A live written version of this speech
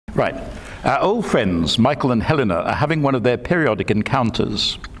Right. Our old friends, Michael and Helena, are having one of their periodic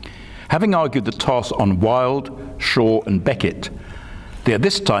encounters. Having argued the toss on Wilde, Shaw and Beckett, they are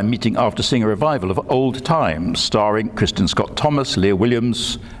this time meeting after seeing a revival of Old Times, starring Kristin Scott Thomas, Leah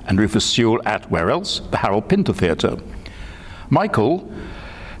Williams and Rufus Sewell at, where else? The Harold Pinter Theatre. Michael,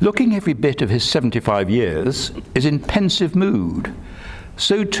 looking every bit of his 75 years, is in pensive mood.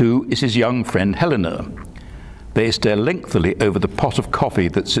 So too is his young friend Helena. They stare lengthily over the pot of coffee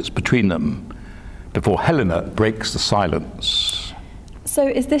that sits between them, before Helena breaks the silence. So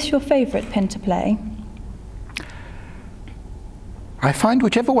is this your favourite Pinter play? I find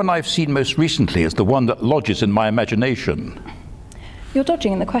whichever one I've seen most recently is the one that lodges in my imagination. You're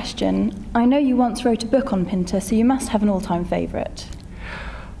dodging the question. I know you once wrote a book on Pinter, so you must have an all-time favourite.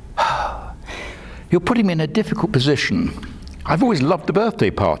 You're putting me in a difficult position. I've always loved The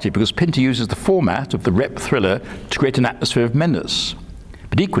Birthday Party because Pinter uses the format of the rep thriller to create an atmosphere of menace.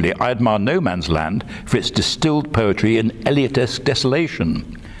 But equally, I admire No Man's Land for its distilled poetry and Eliotesque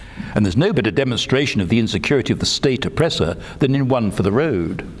desolation. And there's no better demonstration of the insecurity of the state oppressor than in One for the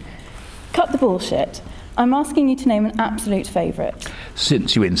Road. Cut the bullshit. I'm asking you to name an absolute favourite.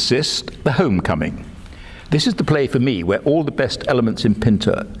 Since you insist, The Homecoming. This is the play for me where all the best elements in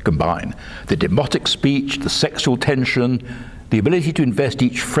Pinter combine. The demotic speech, the sexual tension, the ability to invest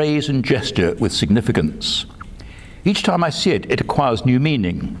each phrase and gesture with significance. Each time I see it, it acquires new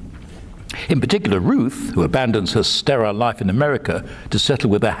meaning. In particular, Ruth, who abandons her sterile life in America to settle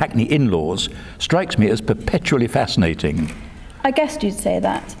with her Hackney in-laws, strikes me as perpetually fascinating. I guessed you'd say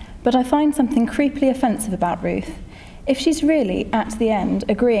that, but I find something creepily offensive about Ruth. If she's really, at the end,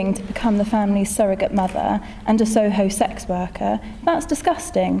 agreeing to become the family's surrogate mother and a Soho sex worker, that's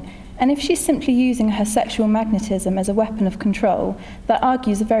disgusting. And if she's simply using her sexual magnetism as a weapon of control, that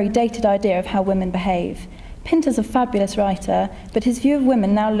argues a very dated idea of how women behave. Pinter's a fabulous writer, but his view of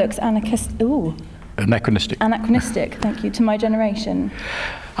women now looks anachronistic. Anachronistic, thank you, to my generation.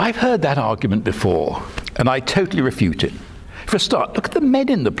 I've heard that argument before, and I totally refute it. For a start, look at the men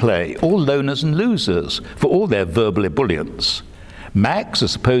in the play, all loners and losers, for all their verbal ebullience. Max, a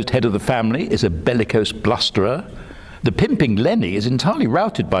supposed head of the family, is a bellicose blusterer. The pimping Lenny is entirely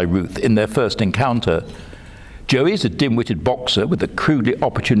routed by Ruth in their first encounter. Joey is a dim-witted boxer with a crudely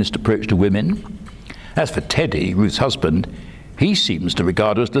opportunist approach to women. As for Teddy, Ruth's husband, he seems to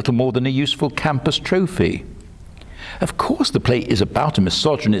regard her as little more than a useful campus trophy. Of course the play is about a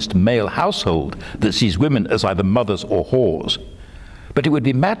misogynist male household that sees women as either mothers or whores, but it would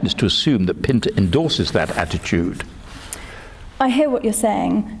be madness to assume that Pinter endorses that attitude. I hear what you're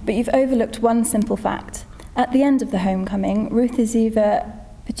saying, but you've overlooked one simple fact. At the end of The Homecoming, Ruth is either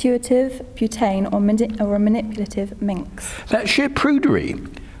pituitive, butane, or a manipulative minx. That's sheer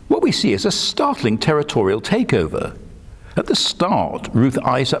prudery. What we see is a startling territorial takeover. At the start, Ruth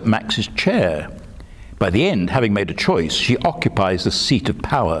eyes up Max's chair. By the end, having made a choice, she occupies the seat of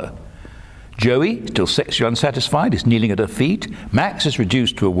power. Joey, still sexually unsatisfied, is kneeling at her feet. Max is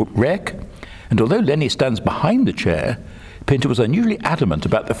reduced to a wreck. And although Lenny stands behind the chair, Pinter was unusually adamant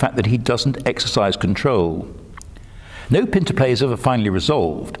about the fact that he doesn't exercise control. No Pinter play is ever finally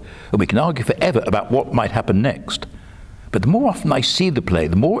resolved, and we can argue forever about what might happen next. But the more often I see the play,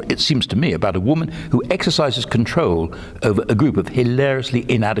 the more it seems to me about a woman who exercises control over a group of hilariously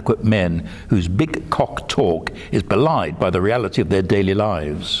inadequate men whose big cock talk is belied by the reality of their daily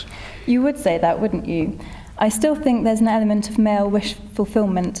lives. You would say that, wouldn't you? I still think there's an element of male wish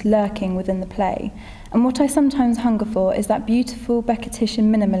fulfillment lurking within the play. And what I sometimes hunger for is that beautiful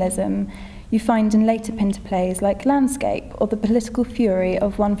Beckettian minimalism you find in later Pinter plays like Landscape or the political fury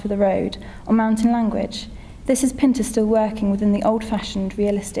of One for the Road or Mountain Language. This is Pinter still working within the old-fashioned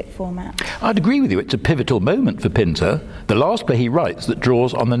realistic format. I'd agree with you, it's a pivotal moment for Pinter, the last play he writes that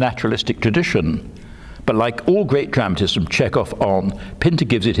draws on the naturalistic tradition. But like all great dramatists from Chekhov on, Pinter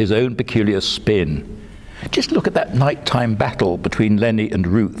gives it his own peculiar spin. Just look at that nighttime battle between Lenny and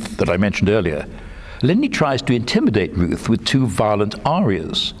Ruth that I mentioned earlier. Lenny tries to intimidate Ruth with two violent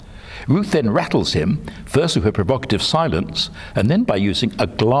arias. Ruth then rattles him, first with her provocative silence, and then by using a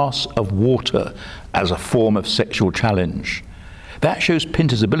glass of water as a form of sexual challenge. That shows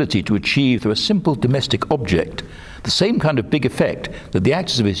Pinter's ability to achieve through a simple domestic object the same kind of big effect that the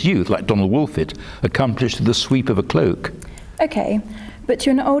actors of his youth, like Donald Wolfett, accomplished through the sweep of a cloak. Okay, but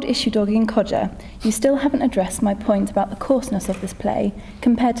you're an old issue-dogging codger. You still haven't addressed my point about the coarseness of this play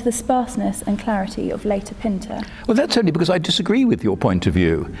compared to the sparseness and clarity of later Pinter. Well, that's only because I disagree with your point of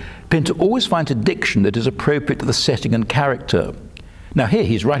view. Pinter always finds a diction that is appropriate to the setting and character. Now here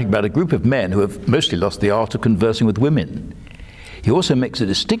he's writing about a group of men who have mostly lost the art of conversing with women. He also makes a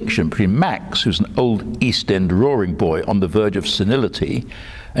distinction between Max, who's an old East End roaring boy on the verge of senility,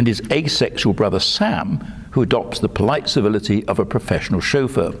 and his asexual brother Sam, who adopts the polite civility of a professional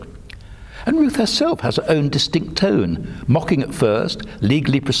chauffeur. And Ruth herself has her own distinct tone, mocking at first,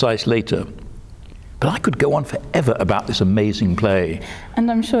 legally precise later. But I could go on forever about this amazing play.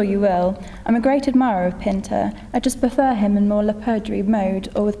 And I'm sure you will. I'm a great admirer of Pinter. I just prefer him in more La Perdrix mode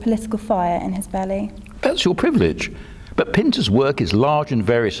or with political fire in his belly. That's your privilege. But Pinter's work is large and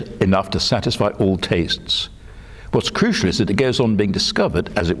various enough to satisfy all tastes. What's crucial is that it goes on being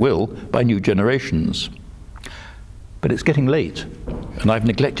discovered, as it will, by new generations. But it's getting late, and I've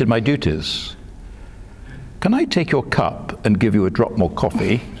neglected my duties. Can I take your cup and give you a drop more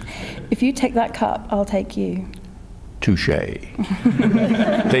coffee? If you take that cup, I'll take you. Touché.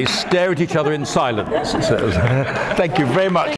 They stare at each other in silence. Thank you very much.